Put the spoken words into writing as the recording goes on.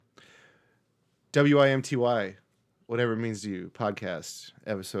WIMTY, whatever it means to you, podcast,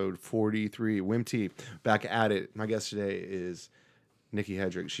 episode 43, WIMT, back at it. My guest today is Nikki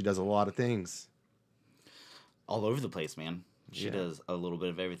Hedrick. She does a lot of things. All over the place, man. She does a little bit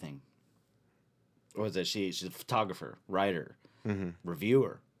of everything. What is it? She's a photographer, writer,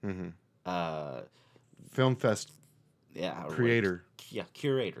 reviewer, Film fest creator.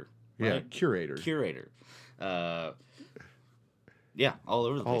 Curator. Yeah, right? curator. All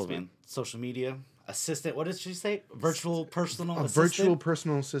over the place, man. Social media, assistant. What did she say? Virtual personal assistant? Virtual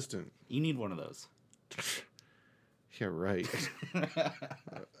personal assistant. You need one of those. Yeah, right.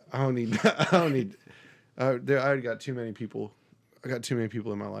 I don't need. I already got too many people. I got too many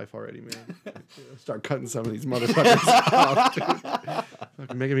people in my life already, man. Start cutting some of these motherfuckers off, dude.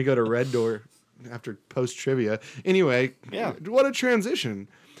 Fucking making me go to Red Door after post trivia. Anyway, what a transition.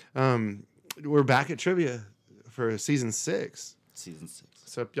 We're back at trivia for season 6.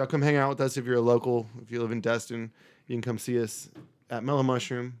 So y'all come hang out with us if you're a local. If you live in Destin, you can come see us at Mellow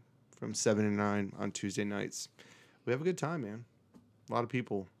Mushroom from 7 to 9 on Tuesday nights. We have a good time, man. A lot of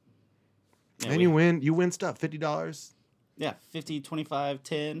people. Yeah, and you win stuff. $50. Yeah, 50, 25,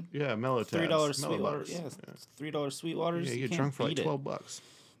 10. Yeah, Mellow Tabs. $3 Sweetwater. Yeah, $3 Sweetwaters. Yeah, you get drunk for like $12.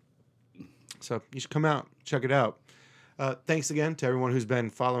 So you should come out, check it out. Thanks again to everyone who's been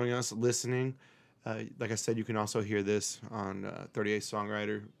following us, listening. Like I said, you can also hear this on 38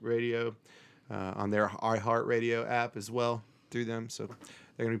 Songwriter Radio, on their iHeartRadio app as well through them. So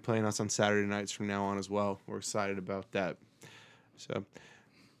they're going to be playing us on Saturday nights from now on as well. We're excited about that. So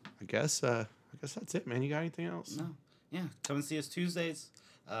I guess that's it, man. You got anything else? No. Yeah, come and see us Tuesdays.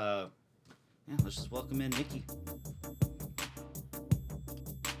 Let's just welcome in Nikki.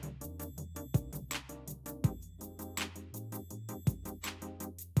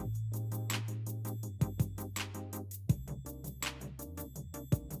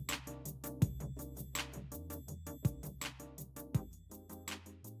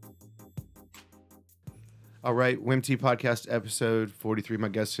 All right, WIMT Podcast episode 43. My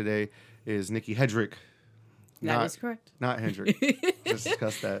guest today is Nikki Hedrick. That is correct. Not Hendrick. Just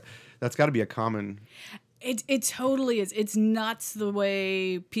discussed that. That's got to be a common... It totally is. It's nuts the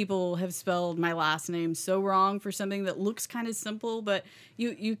way people have spelled my last name so wrong for something that looks kind of simple, but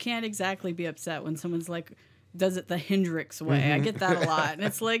you can't exactly be upset when someone's like, does it the Hendrix way. Mm-hmm. I get that a lot. And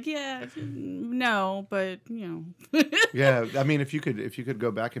it's like, yeah, no, but, you know. Yeah, I mean, if you could go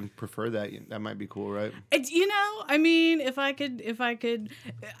back and prefer that, that might be cool, right? I mean, if I could,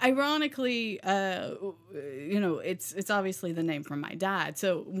 ironically, it's obviously the name from my dad.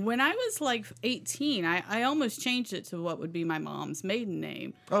 So when I was like 18, I almost changed it to what would be my mom's maiden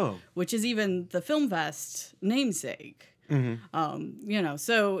name. Oh. Which is even the Film Fest namesake. Mm-hmm.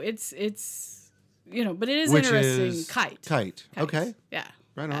 So it's but it is interesting. Kite. Okay. Yeah.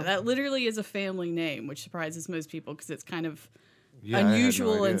 Right on. That literally is a family name, which surprises most people because it's kind of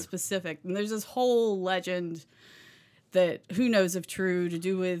unusual and specific. And there's this whole legend that who knows if true to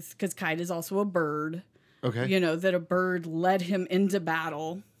do with, because kite is also a bird. Okay. That a bird led him into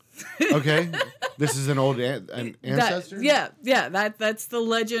battle. Okay. This is an old ancestor? That's the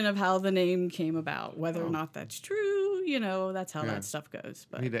legend of how the name came about. Whether or not that's true, that's how that stuff goes.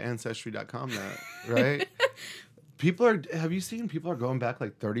 But. I need to Ancestry.com that, right? Have you seen people are going back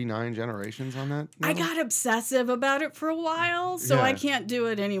like 39 generations on that now? I got obsessive about it for a while, so I can't do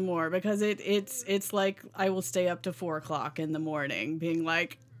it anymore because it's like I will stay up to 4:00 in the morning being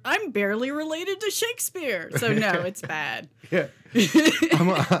like, I'm barely related to Shakespeare. So no, it's bad. Yeah.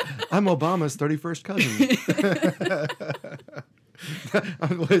 I'm Obama's 31st cousin.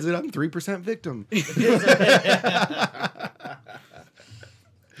 What is it? I'm 3% victim.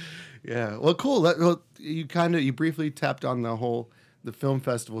 Yeah. Well, cool. You briefly tapped on the film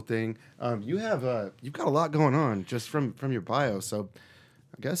festival thing. You've got a lot going on just from your bio. So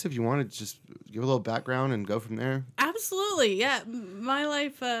I guess if you want to just give a little background and go from there. Absolutely. Yeah. My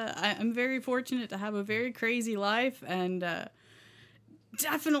life, I'm very fortunate to have a very crazy life, and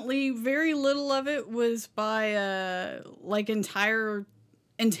definitely very little of it was by entire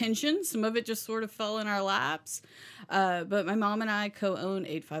intention. Some of it just sort of fell in our laps. But my mom and I co-own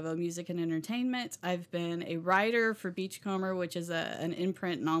 850 Music and Entertainment. I've been a writer for Beachcomber, which is an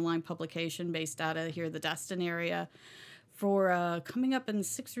imprint and online publication based out of here, the Destin area, for coming up in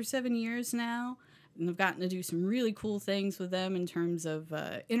 6 or 7 years now. And I've gotten to do some really cool things with them in terms of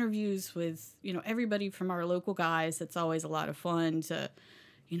interviews with, everybody from our local guys. That's always a lot of fun to,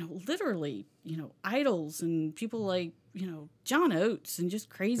 literally, idols and people like, John Oates and just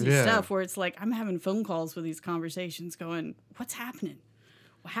crazy stuff where it's like I'm having phone calls with these conversations going, what's happening?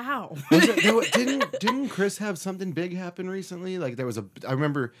 Wow. Didn't Chris have something big happen recently? Like I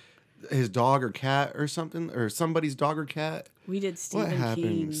remember his dog or cat or something, or somebody's dog or cat. We did What Stephen happened?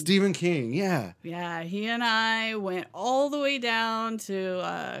 King. Stephen King, yeah. Yeah, he and I went all the way down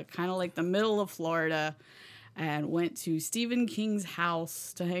to kind of like the middle of Florida and went to Stephen King's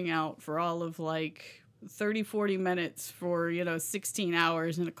house to hang out for all of like 30, 40 minutes for, 16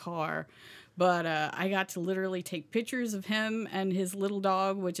 hours in a car. But I got to literally take pictures of him and his little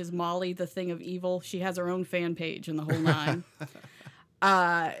dog, which is Molly, the Thing of Evil. She has her own fan page in the whole nine.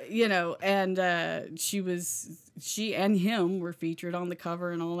 She and him were featured on the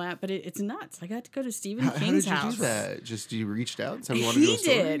cover and all that, but it's nuts. I got to go to Stephen King's house. How did you do that? Just you reached out and someone wanted to do a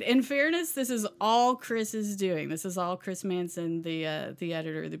story? He did. In fairness, this is all Chris is doing. This is all Chris Manson, the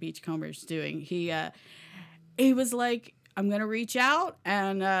editor of the Beachcombers, doing. He was like, I'm gonna reach out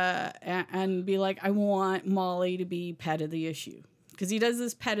and be like, I want Molly to be pet of the issue, because he does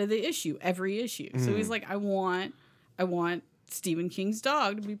this pet of the issue every issue. So he's like, I want Stephen King's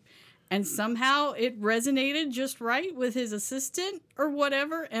dog to be, and somehow it resonated just right with his assistant or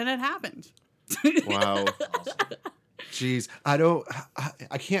whatever, and it happened. Wow. Jeez,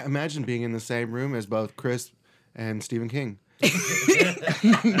 I can't imagine being in the same room as both Chris and Stephen King.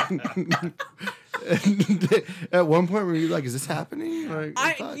 At one point, were you like, "Is this happening?" Like,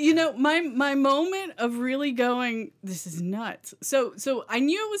 my moment of really going, "This is nuts." So I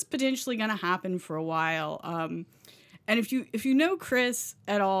knew it was potentially going to happen for a while. And if you know Chris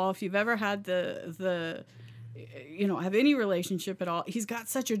at all, if you've ever had the have any relationship at all, he's got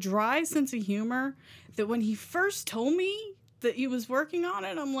such a dry sense of humor that when he first told me that he was working on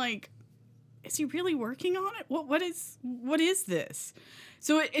it, I'm like, is he really working on it? What is this?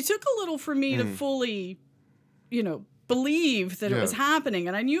 So it took a little for me to fully, believe that it was happening.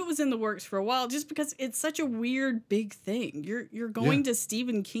 And I knew it was in the works for a while, just because it's such a weird, big thing. You're going to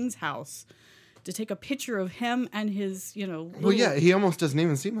Stephen King's house to take a picture of him and his, Well, yeah, he almost doesn't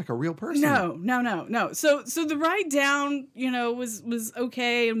even seem like a real person. No. So the ride down, was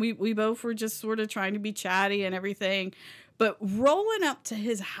okay, and we both were just sort of trying to be chatty and everything. But rolling up to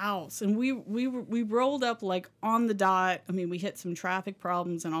his house, and we rolled up like on the dot. I mean, we hit some traffic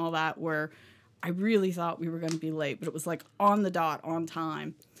problems and all that where I really thought we were going to be late, but it was like on the dot, on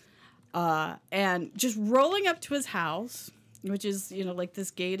time. And just rolling up to his house, which is, like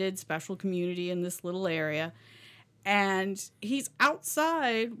this gated special community in this little area. And he's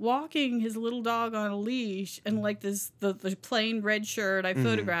outside walking his little dog on a leash and like the plain red shirt I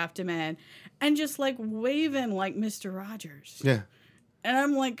photographed him in, and just like waving like Mr. Rogers. Yeah. And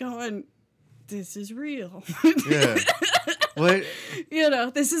I'm like going, this is real. Yeah. What?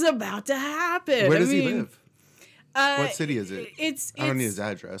 This is about to happen. Where does he live? What city is it? I don't need his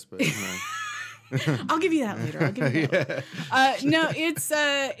address, but I'll give you that later. No,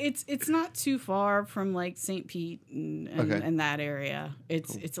 it's not too far from like St. Pete and that area.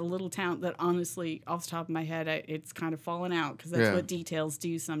 It's a little town that honestly, off the top of my head, it's kind of fallen out because that's what details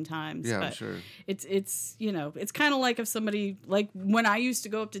do sometimes. Yeah, but I'm sure. It's it's kind of like if somebody, like when I used to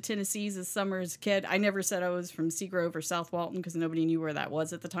go up to Tennessee this summer as a kid, I never said I was from Seagrove or South Walton because nobody knew where that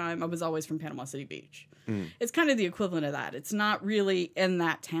was at the time. I was always from Panama City Beach. It's kind of the equivalent of that. It's not really in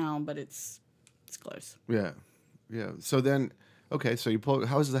that town, but it's close. Yeah. So then, okay. So you pull.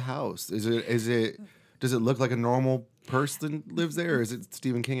 How's the house? Does it look like a normal person lives there, or is it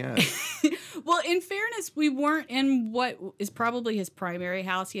Stephen King-esque? Well, in fairness, we weren't in what is probably his primary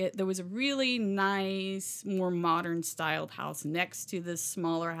house yet. There was a really nice, more modern styled house next to this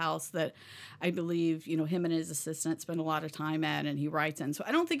smaller house that I believe, him and his assistant spend a lot of time at, and he writes in. So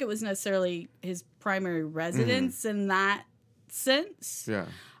I don't think it was necessarily his primary residence in that sense. Yeah.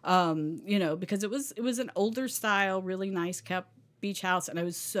 Because it was an older style, really nice kept beach house, and I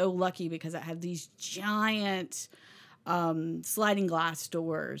was so lucky because it had these giant sliding glass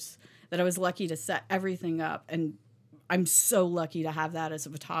doors that I was lucky to set everything up. And I'm so lucky to have that as a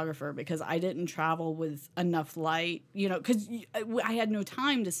photographer because I didn't travel with enough light, because I had no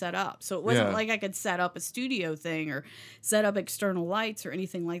time to set up. So it wasn't like I could set up a studio thing or set up external lights or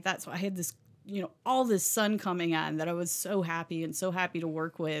anything like that. So I had this, all this sun coming on that I was so happy to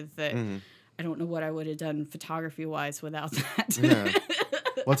work with that I don't know what I would have done photography-wise without that. Yeah.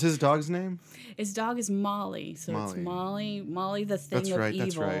 What's his dog's name? His dog is Molly. So it's Molly the Thing of Evil.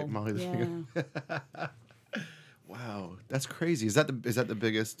 That's right. Molly the Thing of Wow, that's crazy. Is that the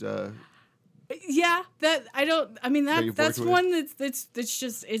biggest? Yeah, that's one that's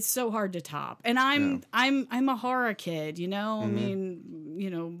just it's so hard to top. And I'm a horror kid, I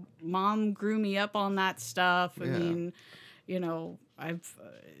mean, Mom grew me up on that stuff. I mean, I've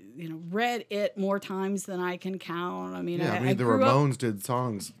read it more times than I can count. I mean, I the grew Ramones did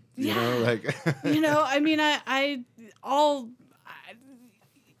songs, I mean,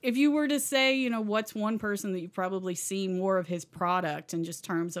 if you were to say, you know, what's one person that you've probably seen more of his product in just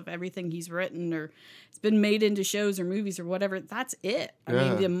terms of everything he's written or it's been made into shows or movies or whatever, that's it. I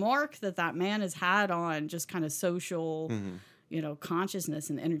mean, the mark that man has had on just kind of social, you know, consciousness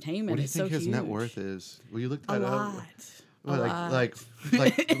and entertainment. What do you is think so his huge. net worth is? Will you look A that up? lot. What, A lot.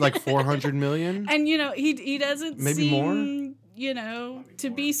 like 400 million? And you know, he doesn't Maybe seem, more? you know,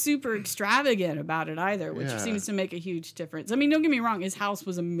 to be super extravagant about it either, which Yeah. seems to make a huge difference. I mean, don't get me wrong, his house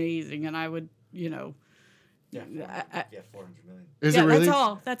was amazing, and I would, you know, Yeah, 400 million. Is yeah, it really? that's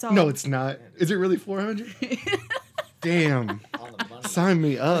all. That's all. No, it's not. Is it really 400? Damn. On the money. Sign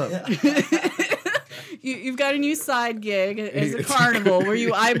me up. You've got a new side gig as a carnival where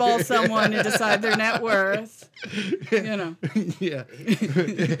you eyeball someone and decide their net worth. You know. Yeah.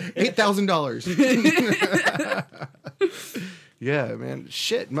 $8,000. Yeah, man.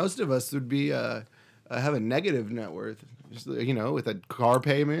 Shit, most of us would be have a negative net worth. Just, you know, with a car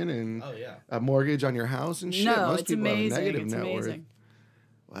payment and Oh, yeah. a mortgage on your house and shit. No, Most it's people have a amazing. negative It's net amazing.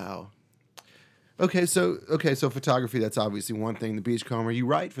 worth. Wow. Okay, so photography, that's obviously one thing. The Beachcomber, you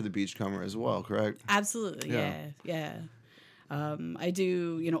write for the Beachcomber as well, correct? Absolutely, Yeah. yeah. I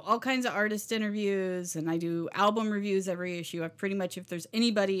do, you know, all kinds of artist interviews, and I do album reviews every issue. I've pretty much, if there's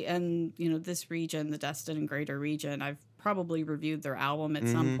anybody in, you know, this region, the Destin and Greater region, I've probably reviewed their album at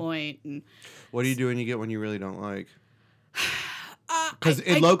some point. And What do you do when you get one you really don't like? I- Because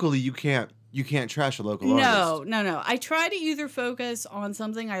locally you can't trash a local artist. No. I try to either focus on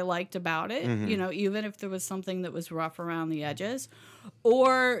something I liked about it, Mm-hmm. you know, even if there was something that was rough around the edges,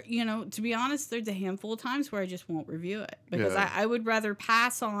 or, you know, to be honest, there's a handful of times where I just won't review it because Yeah. I would rather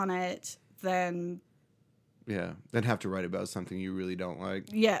pass on it than, Yeah, then have to write about something you really don't like.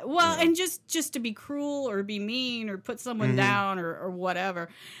 yeah, well, Yeah. and just to be cruel or be mean or put someone Mm-hmm. down or whatever.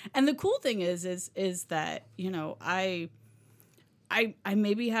 And the cool thing is that, you know, I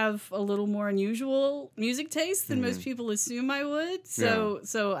maybe have a little more unusual music taste than Mm-hmm. most people assume I would.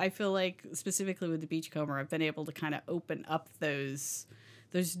 So I feel like specifically with the Beachcomber, I've been able to kind of open up those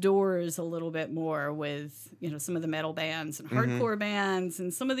doors a little bit more with, you know, some of the metal bands and Mm-hmm. hardcore bands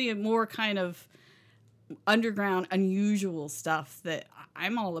and some of the more kind of underground unusual stuff that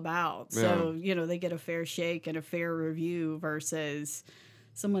I'm all about. So, you know, they get a fair shake and a fair review versus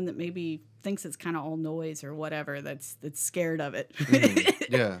someone that maybe thinks it's kind of all noise or whatever that's scared of it.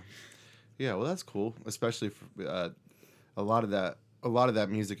 Yeah, well, that's cool. Especially for, a lot of that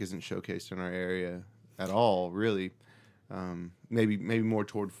music isn't showcased in our area at all, really. Maybe more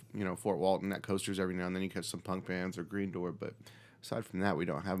toward, you know, Fort Walton at Coasters every now and then you catch some punk bands or Green Door, but aside from that, we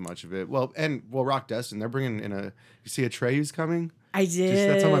don't have much of it. Well, Rock Destin, they're bringing in you see Atreyu's coming? I did.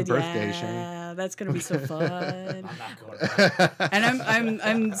 That's on my birthday, yeah, that's gonna be so fun. I'm not going to. And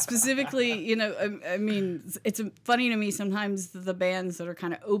I'm specifically, you know, I mean, it's funny to me sometimes the bands that are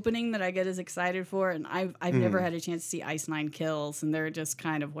kind of opening that I get as excited for, and I've never had a chance to see Ice Nine Kills, and they're just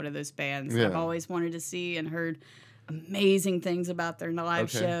kind of one of those bands that I've Yeah. always wanted to see and heard amazing things about their live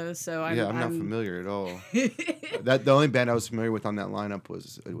Okay. shows. So I'm I'm not familiar at all. The only band I was familiar with on that lineup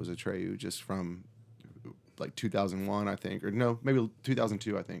was Atreyu, just from like 2001, I think, or no, maybe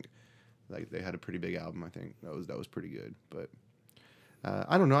 2002, I think. Like they had a pretty big album, I think. That was pretty good, but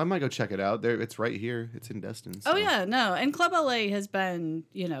I don't know. I might go check it out. It's right here. It's in Destin. So. Oh yeah, no, and Club LA has been,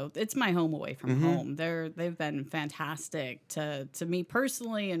 you know, it's my home away from Mm-hmm. home. They've been fantastic to me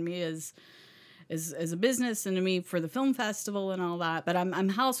personally, and me as a business, and to me for the film festival and all that. But I'm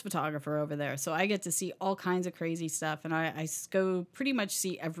house photographer over there, so I get to see all kinds of crazy stuff, and I go pretty much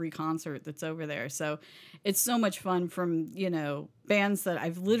see every concert that's over there. So it's so much fun from, you know, bands that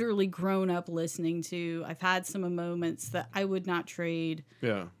I've literally grown up listening to. I've had some moments that I would not trade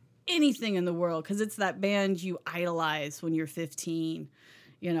Yeah. anything in the world because it's that band you idolize when you're 15,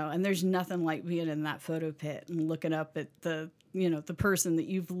 you know, and there's nothing like being in that photo pit and looking up at the, you know, the person that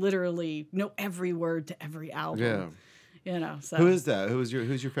you've literally know every word to every album. Yeah. You know, so Who is that? Who's your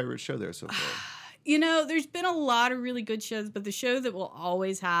favorite show there so far? you know, there's been a lot of really good shows, but the show that will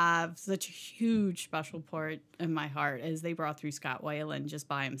always have such a huge special part in my heart is they brought through Scott Weiland just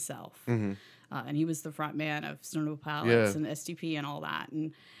by himself. Mm-hmm. And he was the front man of Stone Temple Pilots Yeah. and SDP and all that.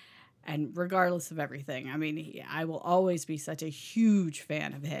 And regardless of everything, I mean, I will always be such a huge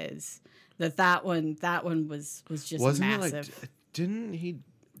fan of his. That one was just Wasn't massive. it like didn't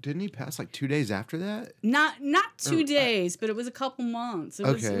he pass like 2 days after that? Not 2 days, but it was a couple months. It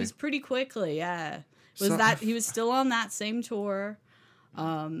Okay. was pretty quickly, yeah. So- He was still on that same tour.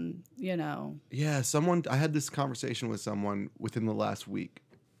 You know. Yeah, I had this conversation with someone within the last week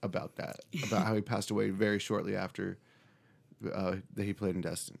about that, about how he passed away very shortly after that he played in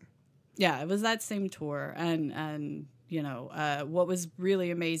Destin. Yeah, it was that same tour, and What was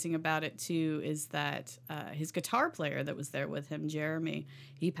really amazing about it too is that his guitar player that was there with him, Jeremy,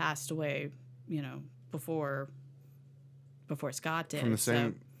 he passed away, before Scott did. From the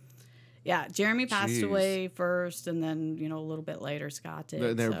same. So, yeah, Jeremy passed Jeez. away first, and then a little bit later Scott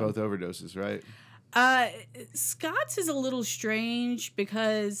did. They were both overdoses, right? Scott's is a little strange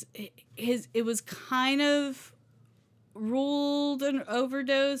because it was kind of ruled an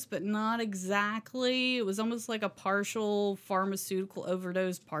overdose, but not exactly. It was almost like a partial pharmaceutical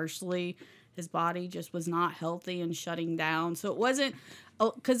overdose, partially his body just was not healthy and shutting down. So it wasn't,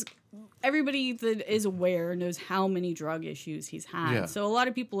 because everybody that is aware knows how many drug issues he's had. Yeah. So a lot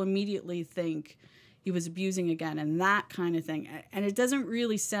of people immediately think he was abusing again and that kind of thing. And it doesn't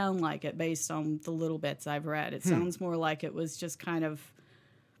really sound like it based on the little bits I've read. It sounds more like it was just kind of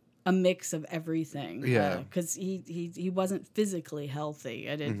a mix of everything. Yeah. Because he wasn't physically healthy.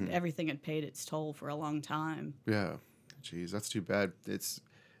 And everything had paid its toll for a long time. Yeah. Jeez, that's too bad. It's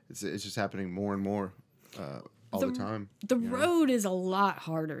just happening more and more all the time. The road is a lot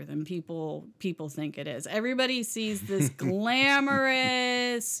harder than people think it is. Everybody sees this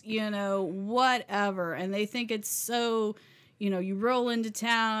glamorous, whatever, and they think it's so, you roll into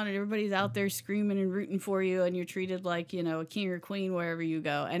town and everybody's out there screaming and rooting for you and you're treated like, a king or queen wherever you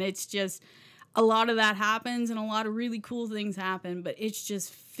go. And it's just, a lot of that happens and a lot of really cool things happen, but it's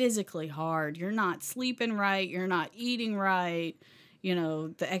just physically hard. You're not sleeping right. You're not eating right.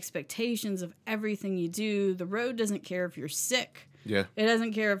 The expectations of everything you do. The road doesn't care if you're sick. Yeah. It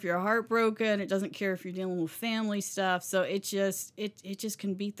doesn't care if you're heartbroken. It doesn't care if you're dealing with family stuff. So it just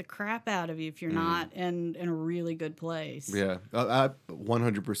can beat the crap out of you if you're not in a really good place. Yeah.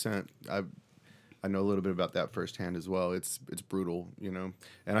 100%. I know a little bit about that firsthand as well. It's brutal,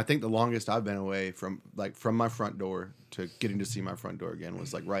 And I think the longest I've been away from my front door to getting to see my front door again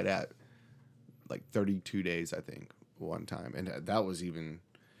was right at 32 days, I think. One time, and that was even,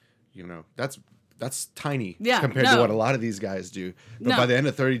 that's tiny compared to what a lot of these guys do. But by the end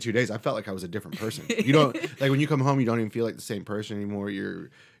of 32 days, I felt like I was a different person. You don't when you come home, you don't even feel like the same person anymore. You're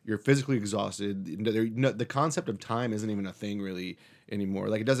physically exhausted. The concept of time isn't even a thing really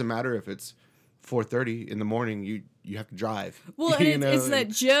anymore. It doesn't matter if it's 4:30 in the morning. You have to drive. Well, and it's that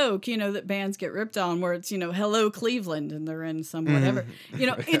joke, that bands get ripped on where it's, hello Cleveland and they're in some whatever.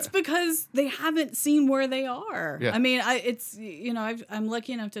 It's because they haven't seen where they are. Yeah. I mean, I'm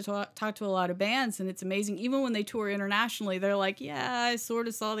lucky enough to talk to a lot of bands and it's amazing. Even when they tour internationally, they're like, yeah, I sort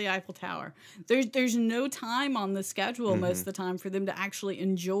of saw the Eiffel Tower. There's no time on the schedule most of the time for them to actually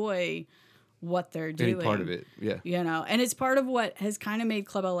enjoy what they're doing. Any part of it, yeah. And it's part of what has kind of made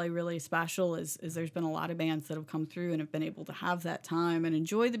Club LA really special is there's been a lot of bands that have come through and have been able to have that time and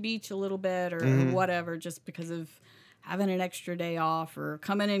enjoy the beach a little bit or whatever just because of having an extra day off or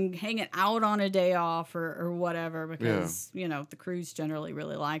coming and hanging out on a day off or whatever because, the crew's generally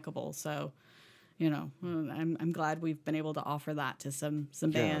really likable. So, I'm glad we've been able to offer that to some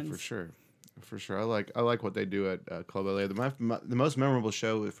bands. Yeah, for sure. For sure, I like what they do at Club LA. The most memorable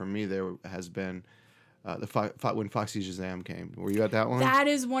show for me there has been when Foxy Shazam came. Were you at that one? That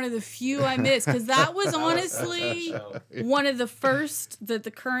is one of the few I missed because that was honestly one of the first that the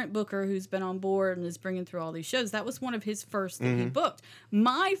current booker who's been on board and is bringing through all these shows. That was one of his first that he booked.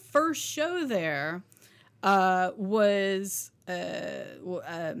 My first show there was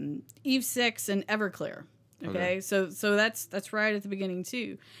Eve 6 and Everclear. Okay, so that's right at the beginning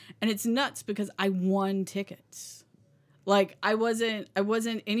too, and it's nuts because I won tickets. I wasn't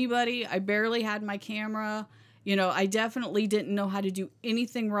anybody. I barely had my camera. I definitely didn't know how to do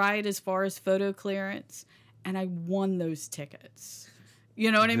anything right as far as photo clearance, and I won those tickets.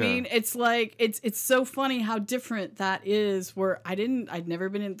 You know what I mean? It's it's so funny how different that is. Where I'd never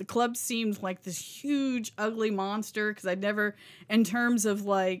been in the club. Seemed like this huge ugly monster because I'd never, in terms of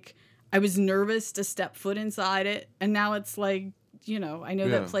I was nervous to step foot inside it. And now it's I know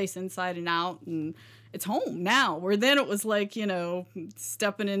that place inside and out and it's home now. Where then it was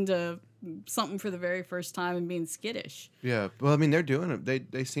stepping into something for the very first time and being skittish. Yeah. Well, I mean, they're doing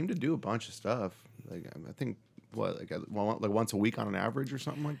it. They seem to do a bunch of stuff. I think once a week on an average or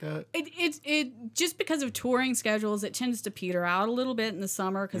something like that. It just because of touring schedules, it tends to peter out a little bit in the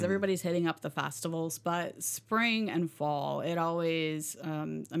summer because everybody's hitting up the festivals. But spring and fall, it always.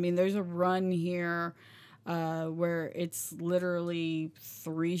 There's a run here where it's literally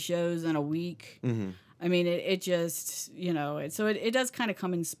 3 shows in a week. I mean, it just it does kind of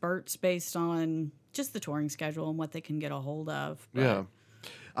come in spurts based on just the touring schedule and what they can get a hold of. But, yeah.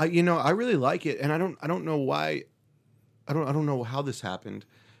 I really like it, and I don't know why. I don't know how this happened,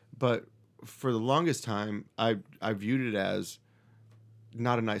 but for the longest time, I viewed it as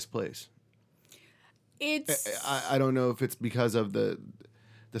not a nice place. It's I don't know if it's because of the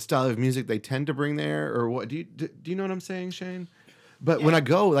style of music they tend to bring there, or what. Do you know what I'm saying, Shane? But when I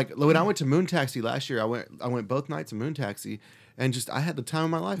go, like when I went to Moon Taxi last year, I went both nights of Moon Taxi, and just I had the time of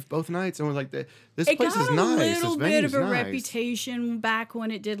my life both nights, and we're like, this place is nice. It got a little This bit of a venue's nice. reputation back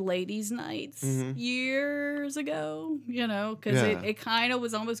when it did ladies' nights years ago, because it kind of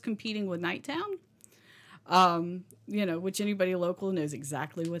was almost competing with Nighttown. Which anybody local knows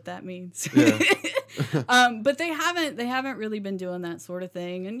exactly what that means. Yeah. But they haven't really been doing that sort of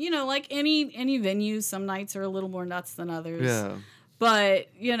thing. And like any venue, some nights are a little more nuts than others. Yeah. But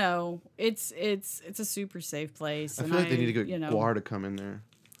it's a super safe place. I feel like they need to get Guar to come in there.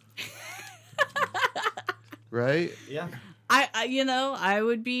 Right? Yeah. I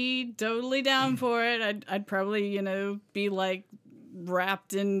would be totally down for it. I'd probably be like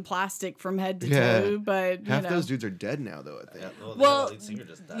wrapped in plastic from head to toe, but half those dudes are dead now, though. I think. Yeah, well, the lead singer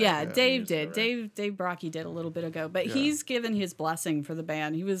just died. Yeah, Dave years did. ago, right? Dave Brocky did a little bit ago, but he's given his blessing for the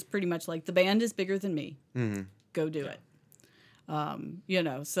band. He was pretty much like, the band is bigger than me. Mm-hmm. Go do it.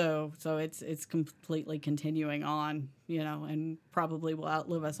 So it's completely continuing on, and probably will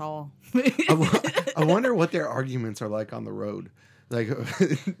outlive us all. I wonder what their arguments are like on the road. Like,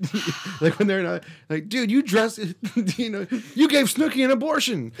 like when they're not like, dude, you dress, you gave Snooki an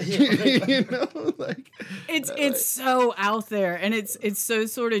abortion. Like it's so out there, and it's so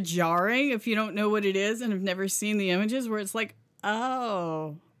sort of jarring if you don't know what it is and have never seen the images, where it's like,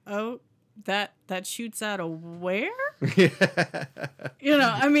 oh, that shoots out of where?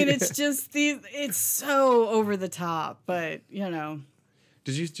 I mean, it's just it's so over the top, but Did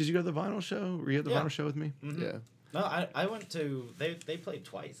you go to the vinyl show? Were you at the vinyl show with me? Mm-hmm. Yeah. No, I went to, they played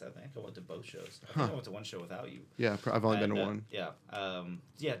twice, I think. I went to both shows. I think I went to one show without you. Yeah, I've only been to one. Yeah.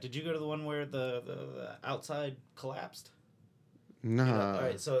 Did you go to the one where the outside collapsed? No. All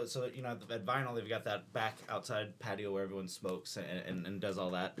right, so at Vinyl, they've got that back outside patio where everyone smokes and does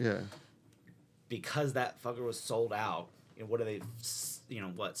all that. Yeah. Because that fucker was sold out, what are they,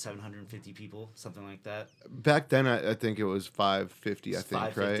 750 people? Something like that? Back then, I think it was 550, I think,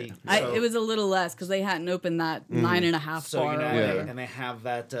 550. right? It was a little less because they hadn't opened that 9.5 bar. And they have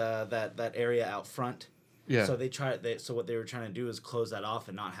that area out front. Yeah. So so what they were trying to do is close that off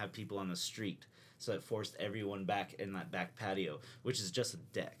and not have people on the street. So it forced everyone back in that back patio, which is just a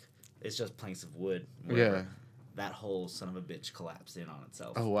deck. It's just planks of wood. Yeah. That whole son of a bitch collapsed in on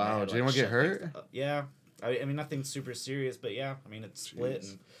itself. Oh, wow. Did anyone get hurt? Yeah. I mean, nothing super serious, but yeah. I mean, it split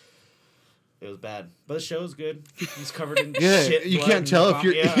and it was bad. But the show was good. He's covered in shit. You blood, can't tell if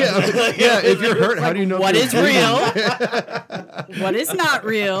you're if you're hurt. How do you know what if is you're real? What is not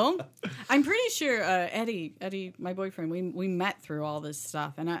real? I'm pretty sure Eddie, my boyfriend, we met through all this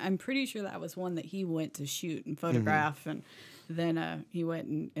stuff, and I'm pretty sure that was one that he went to shoot and photograph, and then he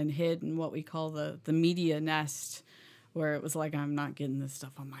went and hid in what we call the media nest, where it was like, I'm not getting this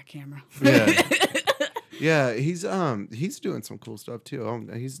stuff on my camera. Yeah. Yeah, he's doing some cool stuff too.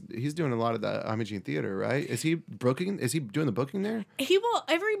 He's doing a lot of that Imaging Theater, right? Is he booking? Is he doing the booking there? He will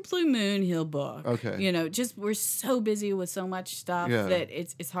every blue moon he'll book. Okay. Just we're so busy with so much stuff that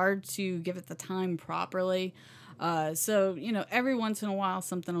it's hard to give it the time properly. So every once in a while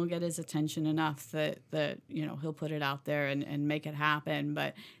something will get his attention enough that he'll put it out there and make it happen.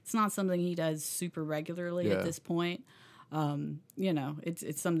 But it's not something he does super regularly at this point.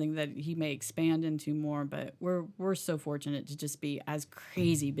 It's something that he may expand into more, but we're so fortunate to just be as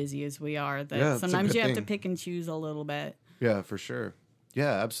crazy busy as we are that sometimes you have to pick and choose a little bit. Yeah, for sure.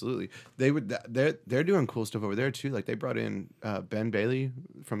 Yeah, absolutely. They're doing cool stuff over there too. Like they brought in Ben Bailey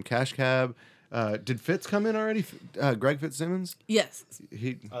from Cash Cab. Did Fitz come in already? Greg Fitzsimmons? Yes.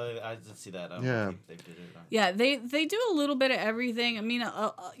 I didn't see that. I don't Yeah. know if they did it or not. Yeah, they do a little bit of everything. I mean,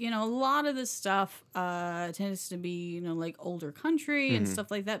 a lot of the stuff tends to be, like older country and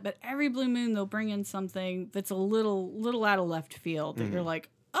stuff like that. But every blue moon, they'll bring in something that's a little out of left field that you're like,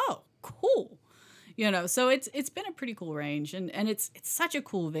 oh, cool. So it's been a pretty cool range, and it's such a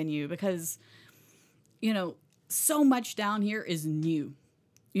cool venue because, so much down here is new.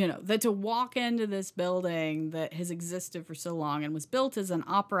 That to walk into this building that has existed for so long and was built as an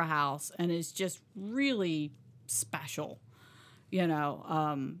opera house and is just really special, is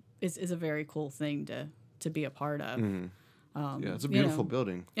a very cool thing to be a part of. Yeah, it's a beautiful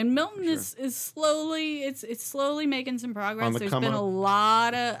building. And Milton is slowly it's slowly making some progress. There's been up.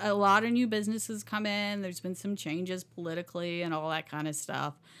 a lot of new businesses come in. There's been some changes politically and all that kind of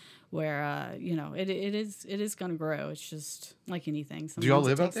stuff. Where it is going to grow. It's just like anything. Do y'all Sometimes it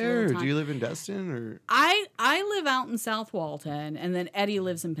live out takes a there, little or time. do you live in Destin, or? I live out in South Walton, and then Eddie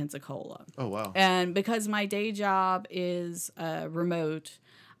lives in Pensacola. Oh wow! And because my day job is remote,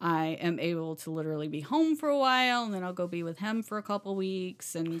 I am able to literally be home for a while, and then I'll go be with him for a couple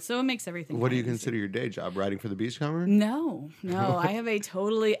weeks, and so it makes everything. What do you kinda consider your day job? Writing for the Beachcomber? No, I have a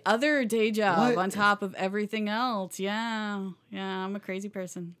totally other day job What? on top of everything else. Yeah, I'm a crazy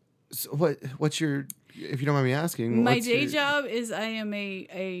person. So what's your, if you don't mind me asking, My what's day your- job is I am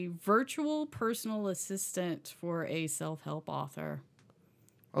a virtual personal assistant for a self-help author.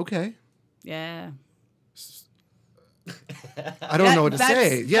 Okay. Yeah. I don't know what to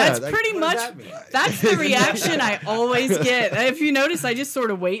say. Yeah, that's like, pretty what much does that mean? that's the reaction I always get. If you notice, I just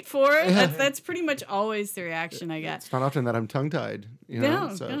sort of wait for it. That's pretty much always the reaction I get. it's not often that I'm tongue tied. You know.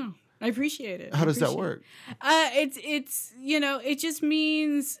 No, I appreciate it. How I does that appreciate work? It's it just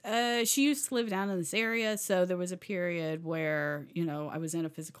means she used to live down in this area, so there was a period where I was in a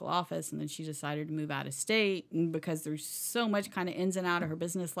physical office, and then she decided to move out of state, and because there's so much kind of ins and out of her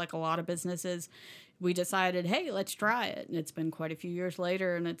business, like a lot of businesses, we decided, hey, let's try it, and it's been quite a few years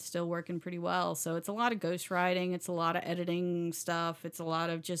later, and it's still working pretty well. So it's a lot of ghostwriting, it's a lot of editing stuff, it's a lot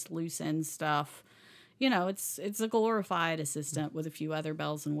of just loose end stuff. It's a glorified assistant with a few other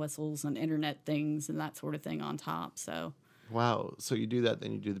bells and whistles and internet things and that sort of thing on top. So, Wow. So you do that,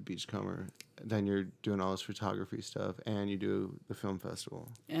 then you do the Beachcomber, then you're doing all this photography stuff, and you do the film festival.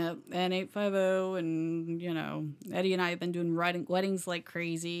 and 850, and Eddie and I have been doing weddings like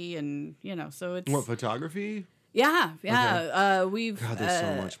crazy, and so it's What, photography? yeah. We've God, there's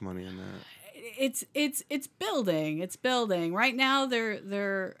so much money in that. It's building. It's building. Right now they're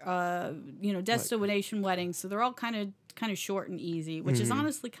destination weddings, so they're all kind of short and easy, which is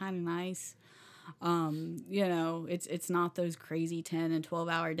honestly kind of nice. It's not those crazy 10 and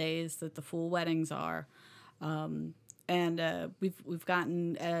 12-hour days that the full weddings are. And we've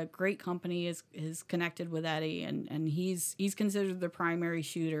gotten a great company is connected with Eddie, and he's considered the primary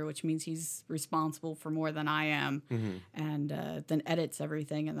shooter, which means he's responsible for more than I am, and then edits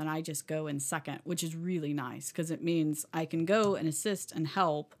everything, and then I just go in second, which is really nice because it means I can go and assist and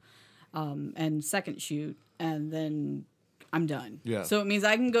help, and second shoot, and then I'm done. Yeah. So it means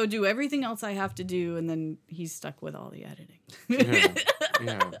I can go do everything else I have to do, and then he's stuck with all the editing.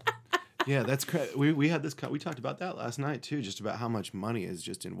 Yeah. Yeah, that's crazy. We had this. We talked about that last night too, just about how much money is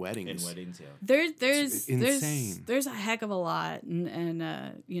just in weddings. In weddings, yeah. There's insane. There's a heck of a lot, and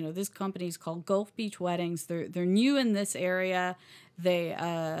this company's called Gulf Beach Weddings. They're new in this area. They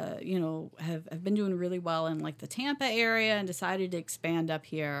have been doing really well in like the Tampa area, and decided to expand up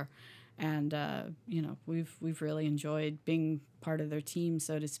here. And we've really enjoyed being part of their team,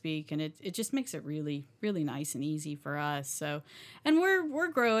 so to speak, and it just makes it really, really nice and easy for us. So, and we're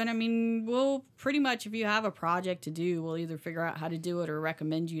growing. I mean, we'll pretty much, if you have a project to do, we'll either figure out how to do it or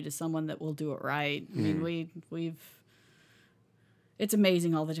recommend you to someone that will do it right. I mean, it's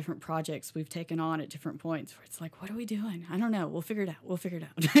amazing all the different projects we've taken on at different points where it's like, what are we doing? I don't know. We'll figure it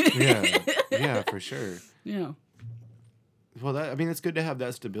out. Yeah, for sure. Yeah. Well, it's good to have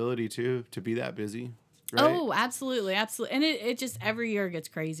that stability too, to be that busy. Right? Oh, absolutely, absolutely, and it just every year gets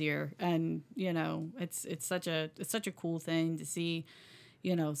crazier, and it's such a cool thing to see,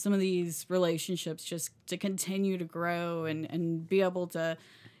 some of these relationships just to continue to grow and be able to,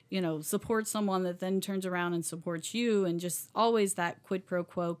 support someone that then turns around and supports you, and just always that quid pro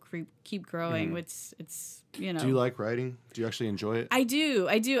quo keep growing. It's Do you like writing? Do you actually enjoy it? I do.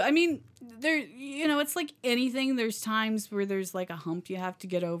 I mean, it's like anything. There's times where there's like a hump you have to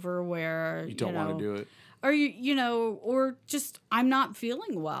get over where You don't want to do it. or or just I'm not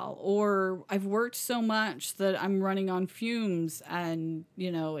feeling well, or I've worked so much that I'm running on fumes, and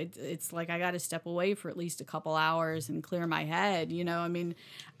it's like I got to step away for at least a couple hours and clear my head. I mean,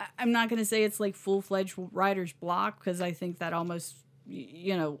 I'm not going to say it's like full-fledged writer's block, because I think that almost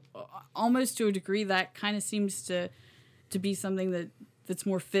to a degree that kind of seems to be something that's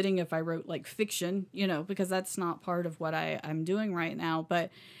more fitting if I wrote like fiction, because that's not part of what I'm doing right now. But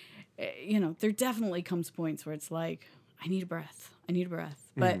there definitely comes points where it's like, I need a breath.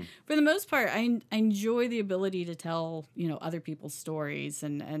 But for the most part, I enjoy the ability to tell, other people's stories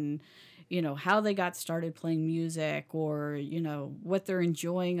and how they got started playing music, or, what they're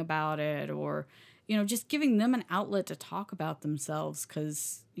enjoying about it, or, just giving them an outlet to talk about themselves.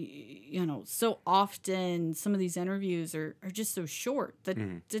 Because, so often some of these interviews are just so short that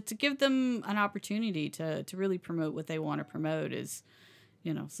to give them an opportunity to really promote what they want to promote is,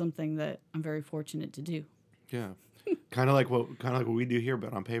 something that I'm very fortunate to do. Yeah, kind of like what we do here,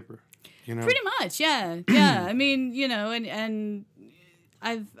 but on paper. Pretty much, yeah. I mean, and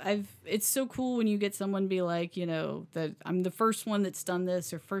it's so cool when you get someone be like, you know, that I'm the first one that's done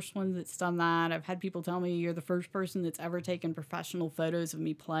this or first one that's done that. I've had people tell me you're the first person that's ever taken professional photos of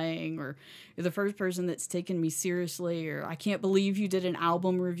me playing, or you're the first person that's taken me seriously, or I can't believe you did an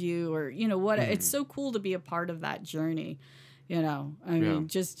album review, or, you know, what. It's so cool to be a part of that journey. You know, I mean,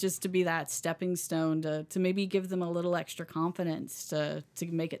 just to be that stepping stone to maybe give them a little extra confidence to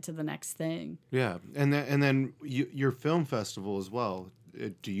make it to the next thing. Yeah, and then your film festival as well.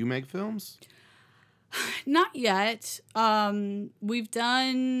 Do you make films? Not yet. We've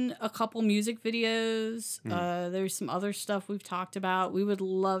done a couple music videos. There's some other stuff we've talked about. We would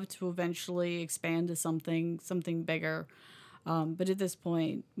love to eventually expand to something bigger. But at this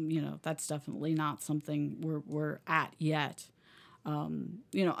point, you know, that's definitely not something we're at yet.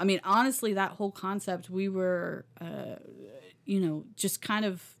 You know, I mean, honestly, that whole concept, we were, you know, just kind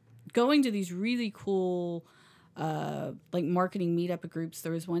of going to these really cool, like marketing meetup groups.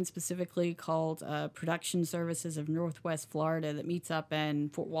 There was one specifically called Production Services of Northwest Florida that meets up in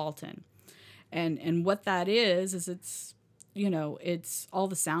Fort Walton. And what that is it's, you know, it's all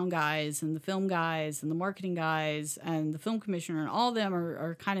the sound guys and the film guys and the marketing guys and the film commissioner, and all of them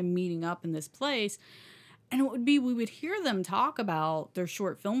are kind of meeting up in this place. And it would be, we would hear them talk about their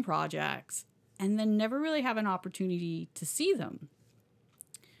short film projects and then never really have an opportunity to see them.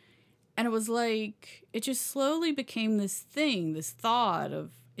 And it was like, it just slowly became this thing, this thought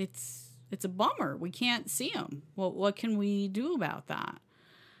of, it's a bummer. We can't see them. Well, what can we do about that?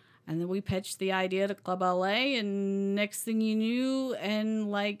 And then we pitched the idea to Club LA, and next thing you knew, in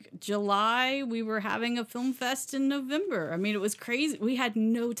like July, we were having a film fest in November. I mean, it was crazy. We had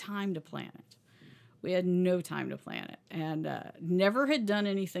no time to plan it. And never had done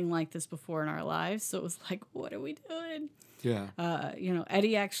anything like this before in our lives. So it was like, what are we doing? Yeah. You know,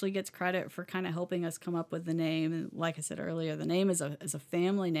 Eddie actually gets credit for kind of helping us come up with the name. And like I said earlier, the name is a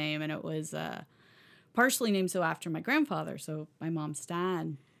family name, and it was partially named so after my grandfather, so my mom's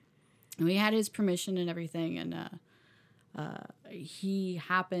dad. And we had his permission and everything, and he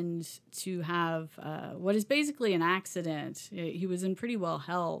happened to have what is basically an accident. He was in pretty well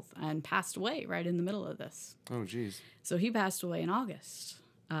health and passed away right in the middle of this. Oh, geez. So he passed away in August,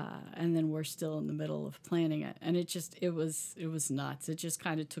 and then we're still in the middle of planning it, and it was nuts. It just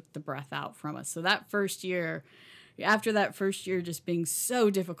kind of took the breath out from us. So that first year. After that first year just being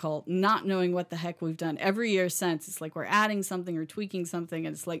so difficult, not knowing what the heck we've done every year since, it's like we're adding something or tweaking something,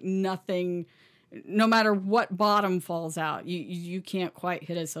 and it's like nothing, no matter what bottom falls out, you can't quite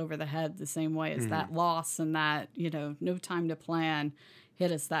hit us over the head the same way as that loss and that, you know, no time to plan hit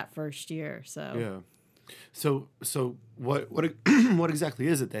us that first year. So yeah. So what what exactly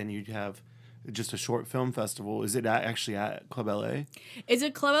is it then? You have just a short film festival. Is it actually at Club LA? It's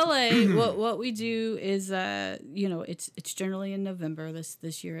at Club LA. What we do is, you know, it's generally in November.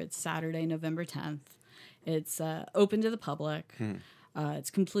 This year it's Saturday, November 10th. It's open to the public. It's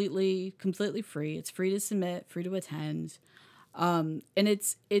completely free. It's free to submit, free to attend. And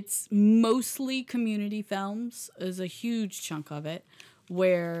it's mostly community films is a huge chunk of it,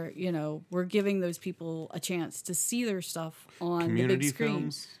 where, you know, we're giving those people a chance to see their stuff on community the big screen.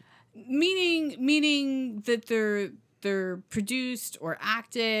 Films? Meaning that they're produced or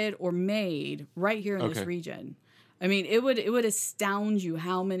acted or made right here in this region. I mean, it would astound you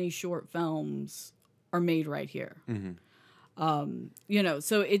how many short films are made right here. You know,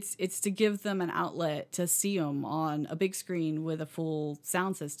 so it's to give them an outlet to see them on a big screen with a full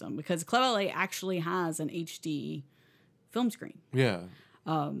sound system, because Club LA actually has an HD film screen. Yeah.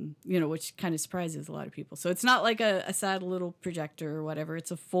 You know, which kind of surprises a lot of people. So it's not like a sad little projector or whatever.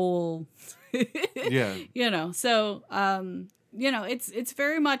 It's a full, yeah. You know, so, you know, it's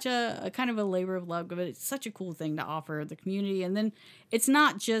very much a kind of a labor of love, but it's such a cool thing to offer the community. And then it's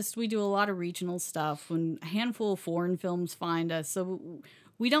not just, we do a lot of regional stuff when a handful of foreign films find us. So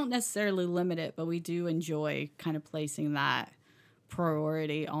we don't necessarily limit it, but we do enjoy kind of placing that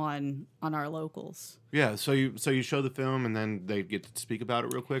priority on our locals. Yeah, so you show the film and then they get to speak about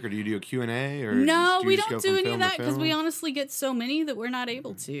it real quick, or do you do a Q&A? Or no, we just don't go do from any of film to that because we film? honestly get so many that we're not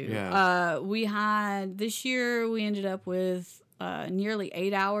able to. Yeah. We had, this year we ended up with nearly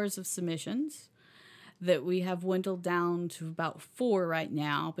 8 hours of submissions that we have dwindled down to about 4 right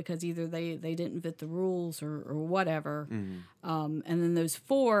now, because either they didn't fit the rules or whatever. And then those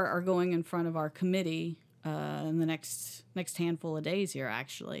 4 are going in front of our committee in the next handful of days here,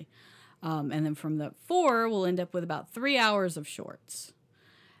 actually. And then from the 4, we'll end up with about 3 hours of shorts.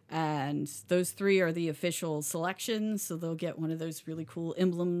 And those 3 are the official selections. So they'll get one of those really cool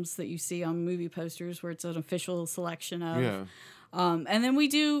emblems that you see on movie posters where it's an official selection of. Yeah. And then we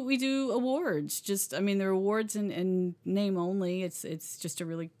do awards. They're awards in name only. It's just a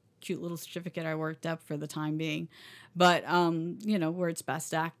really cute little certificate I worked up for the time being. But, where it's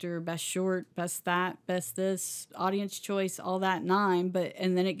best actor, best short, best this, audience choice, all that 9.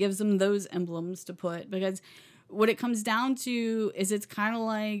 And then it gives them those emblems to put, because what it comes down to is it's kind of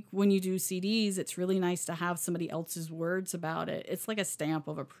like when you do CDs, it's really nice to have somebody else's words about it. It's like a stamp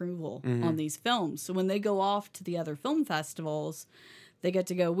of approval on these films. So when they go off to the other film festivals, they get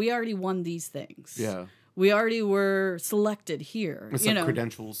to go, we already won these things. Yeah. We already were selected here. It's like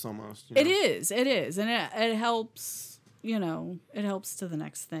credentials almost. It is. And it helps, it helps to the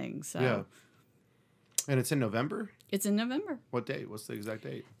next thing. So Yeah. And it's in November? It's in November. What date? What's the exact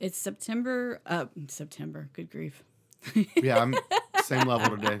date? It's September. Good grief. Yeah, I'm same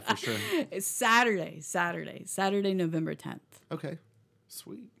level today for sure. It's Saturday, November 10th. Okay.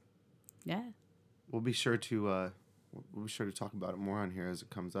 Sweet. Yeah. We'll be sure to talk about it more on here as it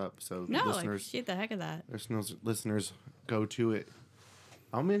comes up. So No, I listeners, appreciate the heck of that. listeners, go to it.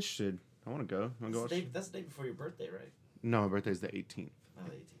 I'm interested. I want to go. That's the day before your birthday, right? No, my birthday's the 18th. Oh,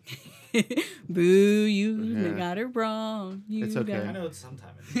 the 18th. Boo, you Yeah. got it wrong. It's okay. I know it's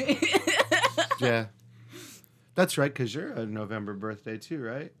sometime. In Yeah. That's right, because you're a November birthday too,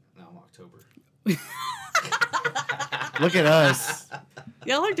 right? No, I'm October. Look at us.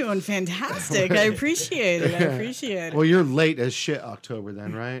 Y'all are doing fantastic. I appreciate it. Well, you're late as shit October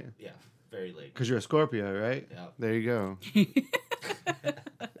then, right? Yeah, very late. Because you're a Scorpio, right? Yeah. There you go.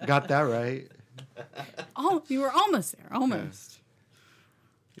 Got that right. Oh, you were almost there. Almost.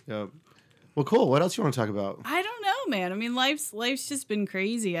 Yep. Well, cool. What else you want to talk about? I don't know, man. I mean, life's just been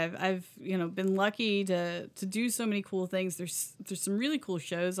crazy. I've been lucky to do so many cool things. There's some really cool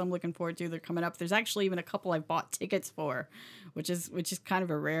shows I'm looking forward to. They're coming up. There's actually even a couple I bought tickets for, which is kind of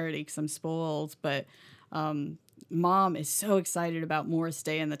a rarity because I'm spoiled. But Mom is so excited about Morris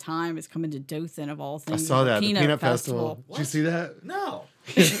Day and the Time is coming to Dothan of all I things. saw that. The Peanut Festival. Festival. Did you see that? No.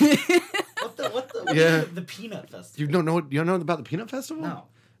 What Yeah. the Peanut Festival? You don't know about the Peanut Festival? No.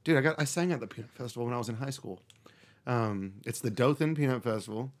 Dude, I sang at the Peanut Festival when I was in high school. It's the Dothan Peanut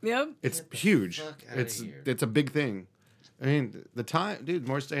Festival. Yep. It's Get the huge. fuck outta here. It's a big thing. I mean, the Time, dude,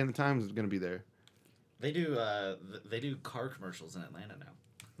 Morris Day and the Times is gonna be there. They do car commercials in Atlanta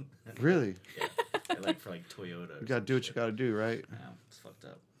now. Really? Yeah. For Toyota. You gotta do what you gotta do, right? Yeah, it's fucked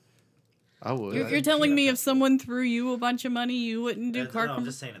up. I would. You're telling me if someone threw you a bunch of money, you wouldn't do car No, I'm commercials?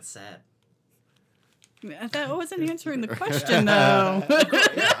 just saying it's sad. That wasn't answering the question, though.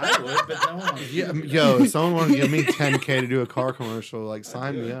 Yeah, I would, but no one. Yeah, yo, if someone wanted to give me $10K to do a car commercial,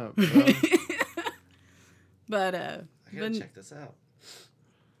 sign me up. Bro. But I gotta check this out.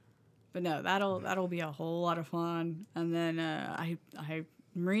 But no, that'll be a whole lot of fun. And then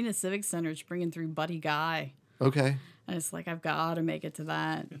Marina Civic Center is bringing through Buddy Guy, Okay. and it's like I've got to make it to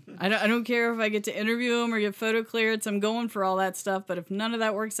that. I don't care if I get to interview him or get photo clearance. I'm going for all that stuff. But if none of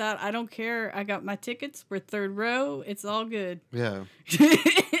that works out, I don't care. I got my tickets. We're third row. It's all good. Yeah.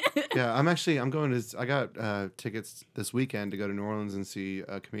 Yeah, I'm going to. I got tickets this weekend to go to New Orleans and see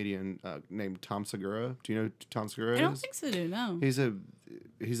a comedian named Tom Segura. Do you know who Tom Segura is? I don't think so, dude. No.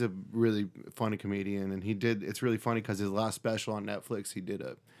 He's a really funny comedian, and it's really funny because his last special on Netflix, he did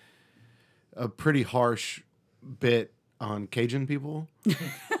a pretty harsh bit on Cajun people.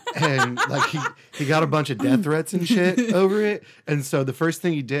 And he got a bunch of death threats and shit over it. And so the first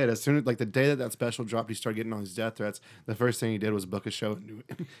thing he did, as soon as the day that special dropped, he started getting all these death threats. The first thing he did was book a show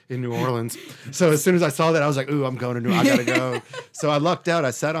in New Orleans. So as soon as I saw that, I was like, ooh, I'm going to I gotta go. So I lucked out.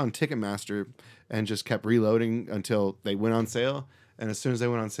 I sat on Ticketmaster and just kept reloading until they went on sale. And as soon as they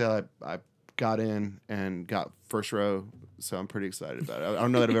went on sale, I got in and got first row. So I'm pretty excited about it. I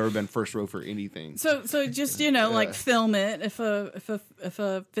don't know that I've ever been first row for anything. So just film it if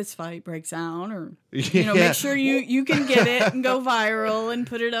a fist fight breaks out, or make sure you can get it and go viral and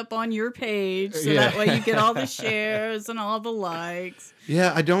put it up on your page, so that way you get all the shares and all the likes.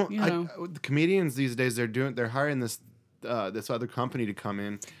 Yeah, I don't. The comedians these days they're hiring this other company to come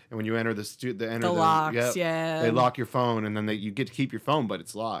in, and when you enter the locks, yeah, they lock your phone, and then you get to keep your phone, but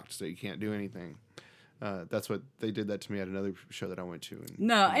it's locked, so you can't do anything. That's what they did that to me at another show that I went to.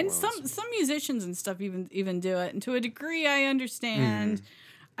 And some musicians and stuff even do it, and to a degree I understand. Mm-hmm.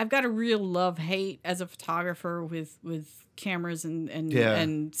 I've got a real love-hate as a photographer with cameras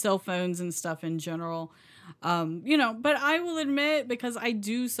and cell phones and stuff in general. But I will admit, because I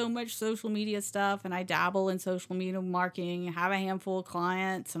do so much social media stuff and I dabble in social media marketing, have a handful of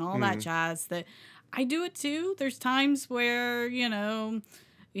clients and all that jazz, that I do it too. There's times where,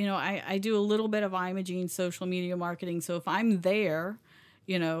 I do a little bit of Imogene social media marketing. So if I'm there,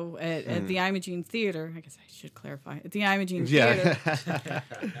 at the Imogene Theater, I guess I should clarify, at the Imogene Theater.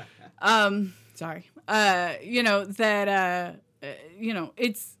 Sorry.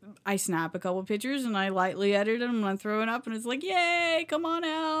 It's, I snap a couple pictures and I lightly edit them and I'm throwing up and it's like, yay, come on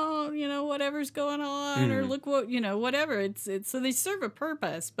out, whatever's going on, or look what, whatever. It's so they serve a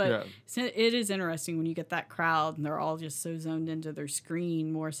purpose, but it is interesting when you get that crowd and they're all just so zoned into their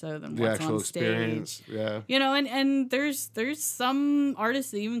screen more so than The what's actual on stage. experience. Yeah. And there's some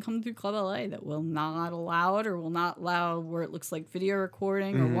artists that even come through Club LA that will not allow it, or will not allow where it looks like video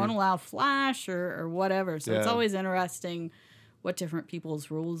recording, or won't allow flash or whatever. So it's always interesting what different people's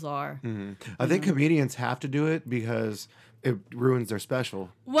rules are. I think comedians have to do it because it ruins their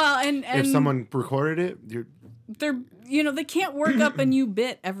special. Well, and if someone recorded it, they're they can't work up a new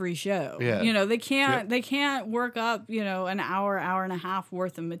bit every show. Yeah. They can't work up an hour and a half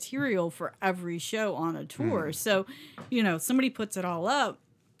worth of material for every show on a tour. So somebody puts it all up.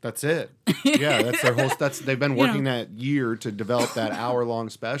 That's it. Yeah, that's their whole. They've been working that year to develop that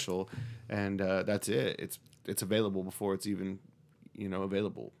hour-long special, and that's it. It's available before it's even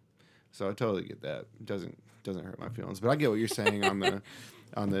available. So I totally get that. It doesn't hurt my feelings, but I get what you're saying on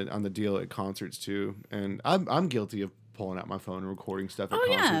the deal at concerts too. And I'm guilty of pulling out my phone and recording stuff at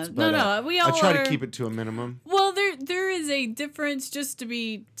concerts. Yeah. But we all I try are. to keep it to a minimum. Well, there is a difference, just to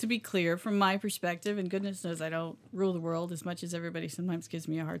be clear from my perspective, and goodness knows I don't rule the world as much as everybody sometimes gives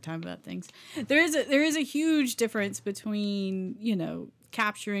me a hard time about things. There is a huge difference between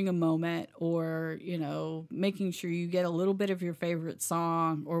capturing a moment, or making sure you get a little bit of your favorite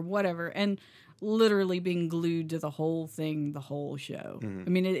song or whatever, and literally being glued to the whole thing, the whole show. I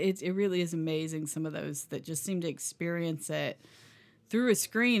mean, it really is amazing, some of those that just seem to experience it through a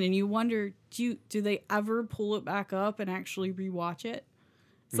screen, and you wonder, do they ever pull it back up and actually rewatch it?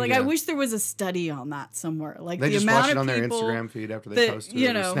 It's like, I wish there was a study on that somewhere. Like, They the just amount watch it of on their people Instagram feed after they post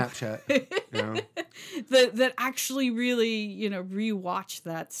it, or Snapchat. that actually really, rewatch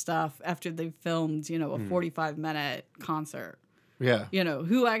that stuff after they've filmed, a 45-minute concert. Yeah.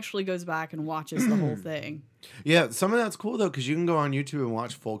 Who actually goes back and watches the whole thing? Yeah, some of that's cool though, because you can go on YouTube and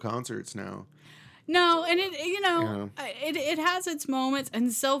watch full concerts now. No, and it has its moments,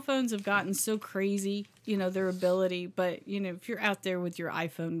 and cell phones have gotten so crazy, their ability. But if you're out there with your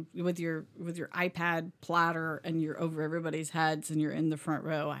iPhone, with your iPad platter, and you're over everybody's heads, and you're in the front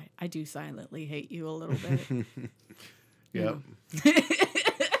row, I do silently hate you a little bit. Yep.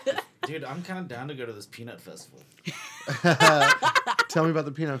 Dude, I'm kind of down to go to this peanut festival. Tell me about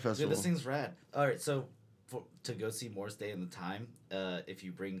the peanut festival. Dude, this thing's rad. All right, so to go see Morris Day in the Time, if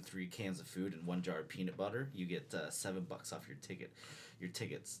you bring 3 cans of food and 1 jar of peanut butter, you get $7 off your ticket. Your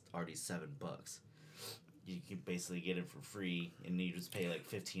ticket's already $7. You can basically get it for free, and you just pay like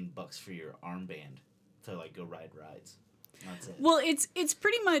 $15 for your armband to like go ride rides. That's it. Well, it's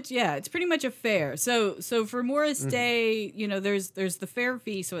pretty much a fair. So for Morris Day, there's the fair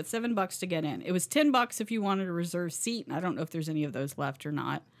fee, so it's $7 to get in. It was $10 if you wanted a reserved seat, and I don't know if there's any of those left or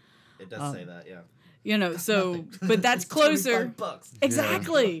not. It does say that, yeah. So but that's closer. $25.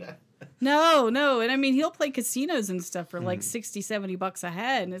 Exactly. No, and I mean he'll play casinos and stuff for like $60-$70 a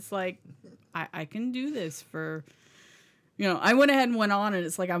head, and it's like I can do this for. I went ahead and went on, and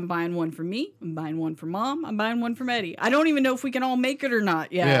it's like, I'm buying one for me, I'm buying one for Mom, I'm buying one for Eddie. I don't even know if we can all make it or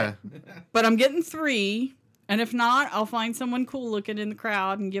not yet. Yeah. But I'm getting 3, and if not, I'll find someone cool looking in the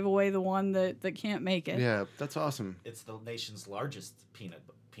crowd and give away the one that can't make it. Yeah, that's awesome. It's the nation's largest peanut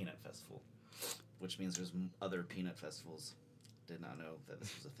festival, which means there's other peanut festivals. Did not know that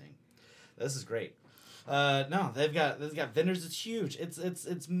this was a thing. This is great. No, they've got vendors. It's huge. It's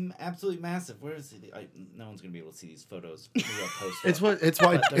absolutely massive. Where is it? No one's gonna be able to see these photos. Maybe I'll post them.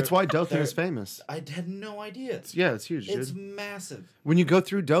 It's why Dothan is famous. I had no idea. It's huge. It's dude. massive. When you go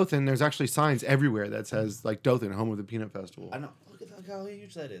through Dothan, there's actually signs everywhere that says like Dothan, home of the peanut festival. I know. Look how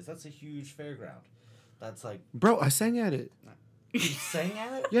huge that is. That's a huge fairground. That's like. Bro, I sang at it. You sang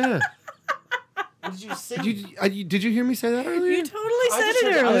at it? Yeah. What did you sing? Did you hear me say that earlier? You totally said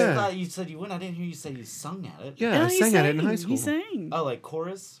it I earlier. just thought you said you went. I didn't hear you say you sung at it. Yeah, I sang at it in high school. He sang. Oh, like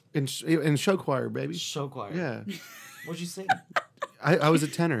chorus? In show choir, baby. Show choir. Yeah. What'd you sing? I was a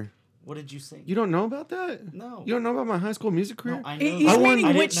tenor. What did you sing? You don't know about that? No. You don't know about my high school music career? No, I know. He's I won- meaning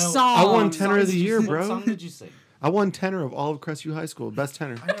I which didn't know- song. I won tenor of the year, What bro. song did you sing? I won tenor of all of Crestview High School, best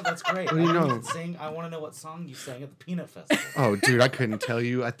tenor. I know, that's great. What do you I know? didn't sing. I want to know what song you sang at the Peanut Festival. Oh, dude, I couldn't tell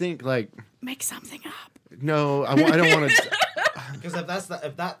you. I think like Make something up. no, I don't want to. Because if that's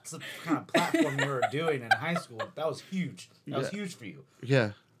the kind of platform you were doing in high school, that was huge. That was huge for you.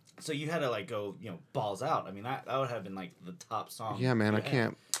 Yeah. So you had to like go, balls out. I mean, that would have been like the top song. Yeah, man, you I had.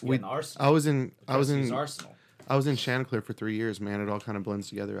 can't. You had an Arsenal. I was in Arsenal. I was in Chanticleer for 3 years, man. It all kind of blends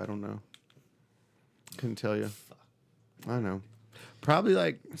together. I don't know. Couldn't tell you. I know. Probably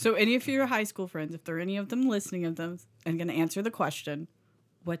like. So any of your high school friends, if there are any of them listening of them and going to answer the question,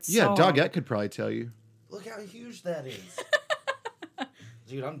 what song? Yeah, Doggett could probably tell you. Look how huge that is.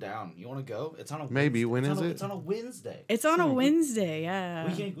 Dude, I'm down. You want to go? It's on a Maybe. Wednesday. When is it? It's on a Wednesday. It's on a Wednesday, yeah.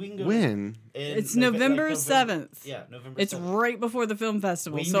 We can go. When? It's November 7th. Yeah, November 7th. It's right before the film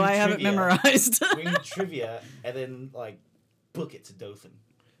festival, We can so do I have it trivia. memorized. We can do trivia and then like book it to Dothan.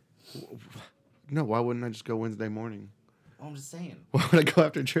 No, why wouldn't I just go Wednesday morning? Oh, I'm just saying. Why would I go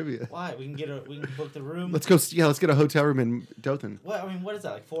after trivia? Why? We can book the room. Let's go. Yeah, let's get a hotel room in Dothan. What? I mean, what is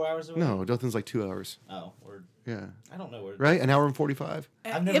that? Like 4 hours away? No, Dothan's like 2 hours. Oh, or Yeah. I don't know where. Right? An hour and 45?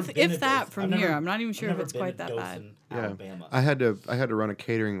 I've never been to if that Dothan. from I've never- here, I'm not even I've sure if never it's been quite to that bad. Dothan, Yeah. Alabama. I had to run a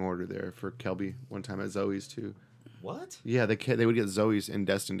catering order there for Kelby one time at Zoe's too. What? Yeah, they would get Zoe's in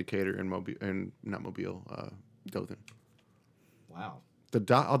Destin to cater in not Mobile, Dothan. Wow.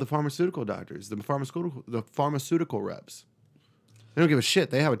 All the pharmaceutical doctors, the pharmaceutical reps. They don't give a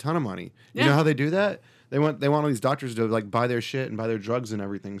shit. They have a ton of money. You know Yeah. how they do that? They want all these doctors to like buy their shit and buy their drugs and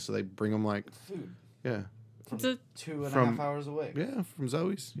everything. So they bring them like, Food. yeah, From It's a- 2.5 hours away. yeah, from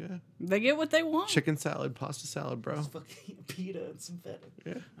Zoe's. Yeah, They get what they want. chicken salad, pasta salad, bro. It's fucking pita and some feta.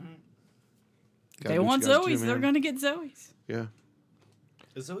 Yeah. Alright. Gotta They do what want you gotta do, Zoe's. They're man. going to get Zoe's. Yeah.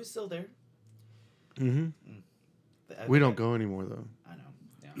 Is Zoe still there? Mm-hmm. I We think don't go anymore though. I know.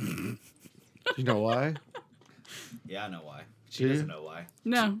 Yeah. You know why? Yeah, I know why. She Do you? doesn't know why.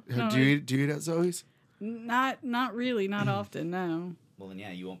 No. no, Do you eat at Zoe's? Not really. Not often, no. Well, then,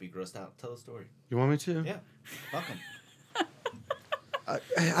 yeah, you won't be grossed out. Tell the story. You want me to? Yeah. Fuck 'em.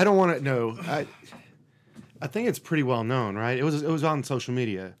 I don't want to know. I think it's pretty well known, right? It was on social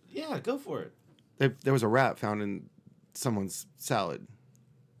media. Yeah, go for it. There was a rat found in someone's salad.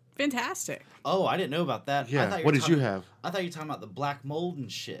 Fantastic. Oh, I didn't know about that. I Yeah. thought What were did you talking- have? I thought you were talking about the black mold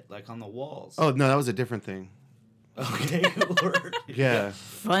and shit, like on the walls. Oh no, that was a different thing. Okay. Word. Yeah.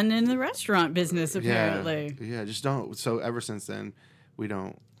 Fun in the restaurant business, apparently. Yeah. Just don't. So ever since then, we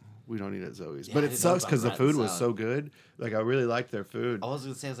don't eat at Zoe's. Yeah, But I it didn't know sucks about because the rat food was salad. so good. Like I really liked their food. I was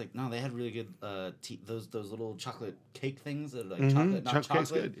gonna say, I was like, no, they had really good those little chocolate cake things that are like Mhm. chocolate, not Chunk cake's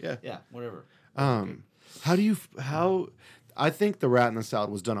chocolate. good, yeah. Yeah, whatever. How I think the rat in the salad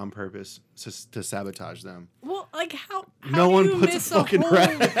was done on purpose to sabotage them. Well, like how No do one you puts a miss fucking whole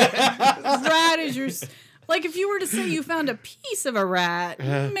rat. rat as your like if you were to say you found a piece of a rat,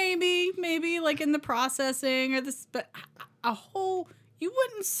 Yeah. maybe like in the processing or this, but a whole. You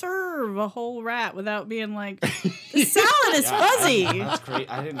wouldn't serve a whole rat without being like, the salad is fuzzy. That's great.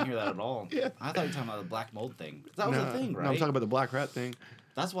 I didn't hear that at all. Yeah. I thought you were talking about the black mold thing. That was a thing, right? No, I'm talking about the black rat thing.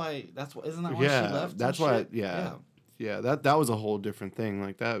 That's why. Isn't that why Yeah, she left? that's and why. shit? Yeah. That was a whole different thing.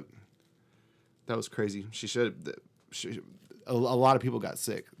 Like that was crazy. A lot of people got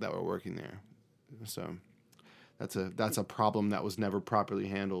sick that were working there, so that's a problem that was never properly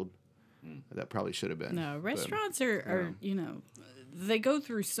handled. That probably should have been. No, but, restaurants are they go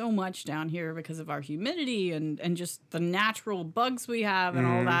through so much down here because of our humidity and just the natural bugs we have and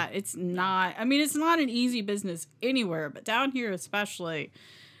all that. It's not an easy business anywhere, but down here especially,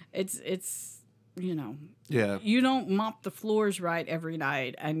 it's yeah. you don't mop the floors right every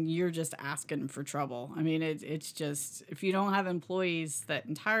night and you're just asking for trouble. I mean, it's just, if you don't have employees that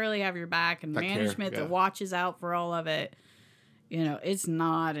entirely have your back and That care, management yeah. that watches out for all of it, it's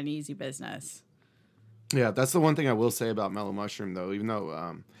not an easy business. Yeah, that's the one thing I will say about Mellow Mushroom, though. Even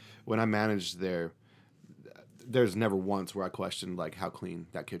though when I managed there, there's never once where I questioned like how clean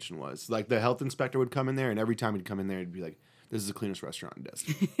that kitchen was. Like the health inspector would come in there, and every time he'd come in there, he'd be like, "This is the cleanest restaurant in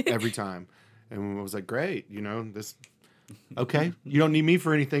Destin." Every time, and I was like, "Great, this." Okay, you don't need me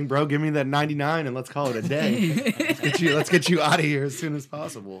for anything, bro. Give me that 99 and let's call it a day. let's get you out of here as soon as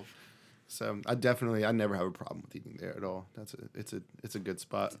possible. So I never have a problem with eating there at all. It's a good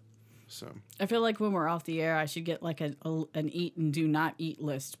spot. So I feel like when we're off the air, I should get like an eat and do not eat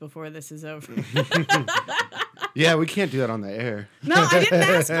list before this is over. yeah, we can't do that on the air. No, I didn't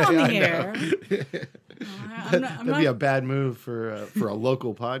ask on I the know. air. That'd be a bad move for a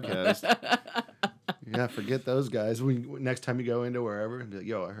local podcast. Yeah, forget those guys. Next time you go into wherever, and be like,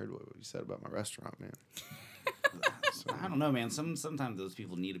 yo, I heard what you said about my restaurant, man. I don't know, man. Sometimes those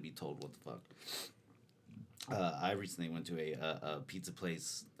people need to be told what the fuck. I recently went to a pizza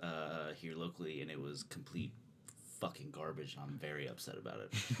place here locally, and it was complete fucking garbage. I'm very upset about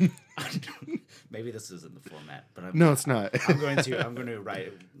it. Maybe this isn't the format, but No, it's not. I'm going to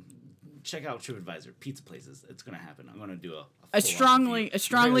write check out TripAdvisor, pizza places. It's gonna happen. I'm gonna do a strongly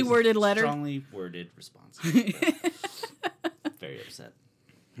worded letter. Strongly worded response. Very upset.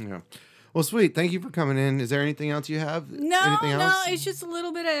 Yeah. Well, sweet. Thank you for coming in. Is there anything else you have? No, anything else? it's just a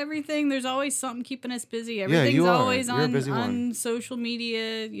little bit of everything. There's always something keeping us busy. Yeah, Everything's you are. always You're a busy on one. social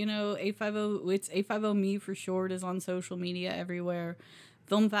media. You know, A50, it's A50Me for short, is on social media everywhere.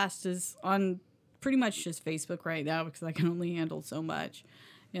 FilmFast is on pretty much just Facebook right now because I can only handle so much.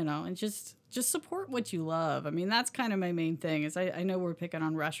 You know, and just support what you love. I mean, that's kind of my main thing. Is I know we're picking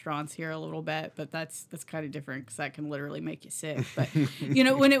on restaurants here a little bit, but that's kind of different because that can literally make you sick. But you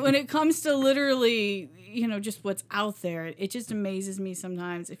know, when it comes to literally, you know, just what's out there, it just amazes me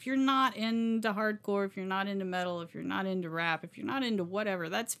sometimes. If you're not into hardcore, if you're not into metal, if you're not into rap, if you're not into whatever,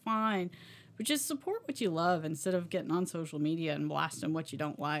 that's fine. But just support what you love instead of getting on social media and blasting what you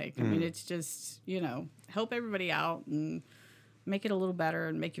don't like. I mean, it's just, you know, help everybody out and make it a little better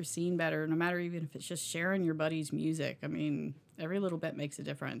and make your scene better, no matter even if it's just sharing your buddy's music. I mean, every little bit makes a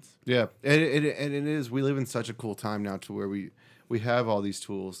difference. Yeah, and it is. We live in such a cool time now to where we have all these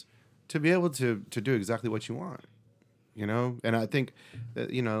tools to be able to do exactly what you want, you know? And I think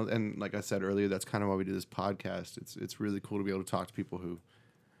that, you know, and like I said earlier, that's kind of why we do this podcast. It's really cool to be able to talk to people who,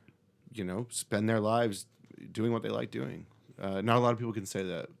 you know, spend their lives doing what they like doing. Not a lot of people can say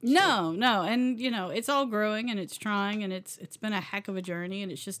that. So. No, and you know, it's all growing and it's trying and it's been a heck of a journey,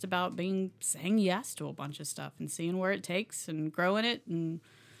 and it's just about saying yes to a bunch of stuff and seeing where it takes and growing it and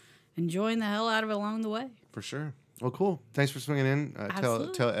enjoying the hell out of it along the way. For sure. Well, cool. Thanks for swinging in.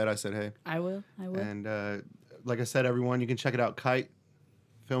 Tell Ed I said hey. I will. And like I said, everyone, you can check it out. Kite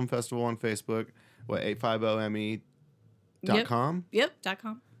Film Festival on Facebook. 850me.com. Yep.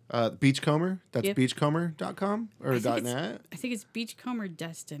 .com. Beachcomber. That's Yep. beachcomber.com or .net. I think it's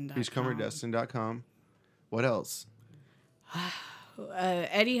beachcomberdestined.com. Beachcomberdestined.com. What else?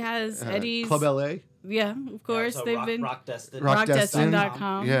 Eddie has Eddie's Club LA. Yeah, of course. so they've been Rockdestin.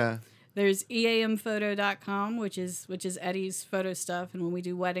 Rockdestin.com. Yeah. There's eamphoto.com, which is Eddie's photo stuff, and when we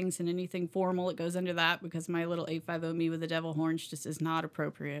do weddings and anything formal, it goes under that because my little 850 me with the devil horns just is not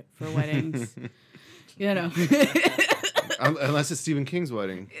appropriate for weddings. You know. Unless it's Stephen King's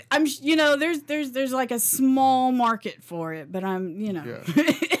wedding. You know, there's like a small market for it, but I'm, you know. Yeah.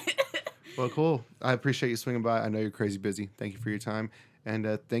 Well, cool. I appreciate you swinging by. I know you're crazy busy. Thank you for your time.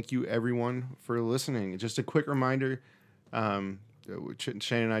 And thank you, everyone, for listening. Just a quick reminder, Shane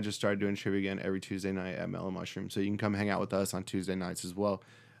and I just started doing trivia again every Tuesday night at Mellow Mushroom. So you can come hang out with us on Tuesday nights as well.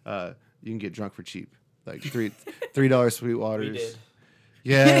 You can get drunk for cheap. Like $3 Sweetwaters. We did.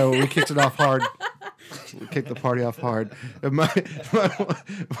 Yeah, we kicked it off hard. We kicked the party off hard. My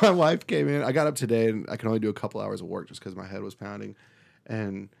wife came in. I got up today, and I can only do a couple hours of work just because my head was pounding.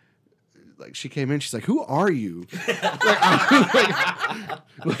 And like she came in, she's like, "Who are you?" like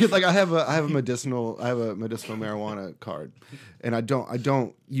I have a medicinal marijuana card, and I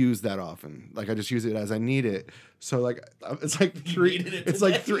don't use that often. Like I just use it as I need it. So like it's like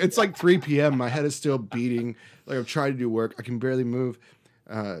 3 p.m. My head is still beating. Like I'm trying to do work. I can barely move.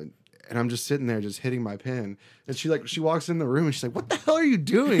 And I'm just sitting there, just hitting my pen. And she walks in the room and she's like, "What the hell are you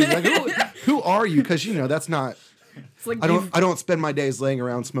doing? Like, who are you?" Because that's not. It's like I don't spend my days laying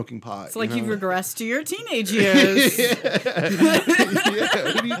around smoking pot. It's like you've regressed to your teenage years. Yeah,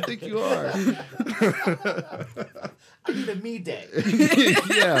 who do you think you are? I need a me day.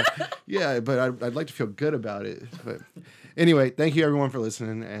 yeah, but I'd like to feel good about it. But anyway, thank you everyone for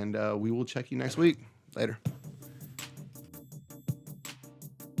listening, and we will check you next week. Later.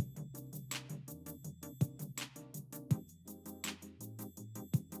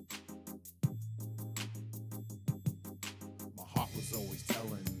 Always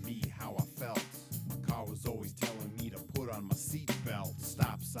telling me how I felt. My car was always telling me to put on my seatbelt.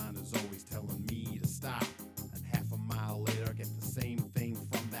 Stop sign is always telling me to stop. And half a mile later, get the same thing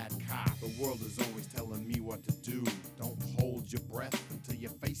from that cop. The world is always telling me what to do. Don't hold your breath until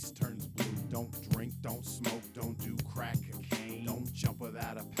your face turns blue. Don't drink, don't smoke, don't do crack cocaine. Don't jump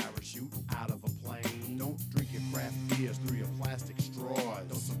without a parachute out of a plane. Don't drink your craft beers through your plastic straws.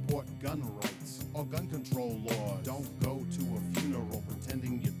 Don't support gun rights or gun control laws. Don't go to a funeral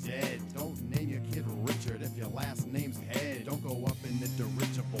pretending you're dead. Don't name your kid Richard if your last name's Head. Don't go up in the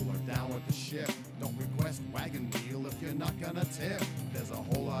dirigible or down with the ship. Don't request wagon wheel if you're not gonna tip. There's a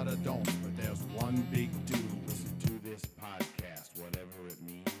whole lot of don'ts, but there's one big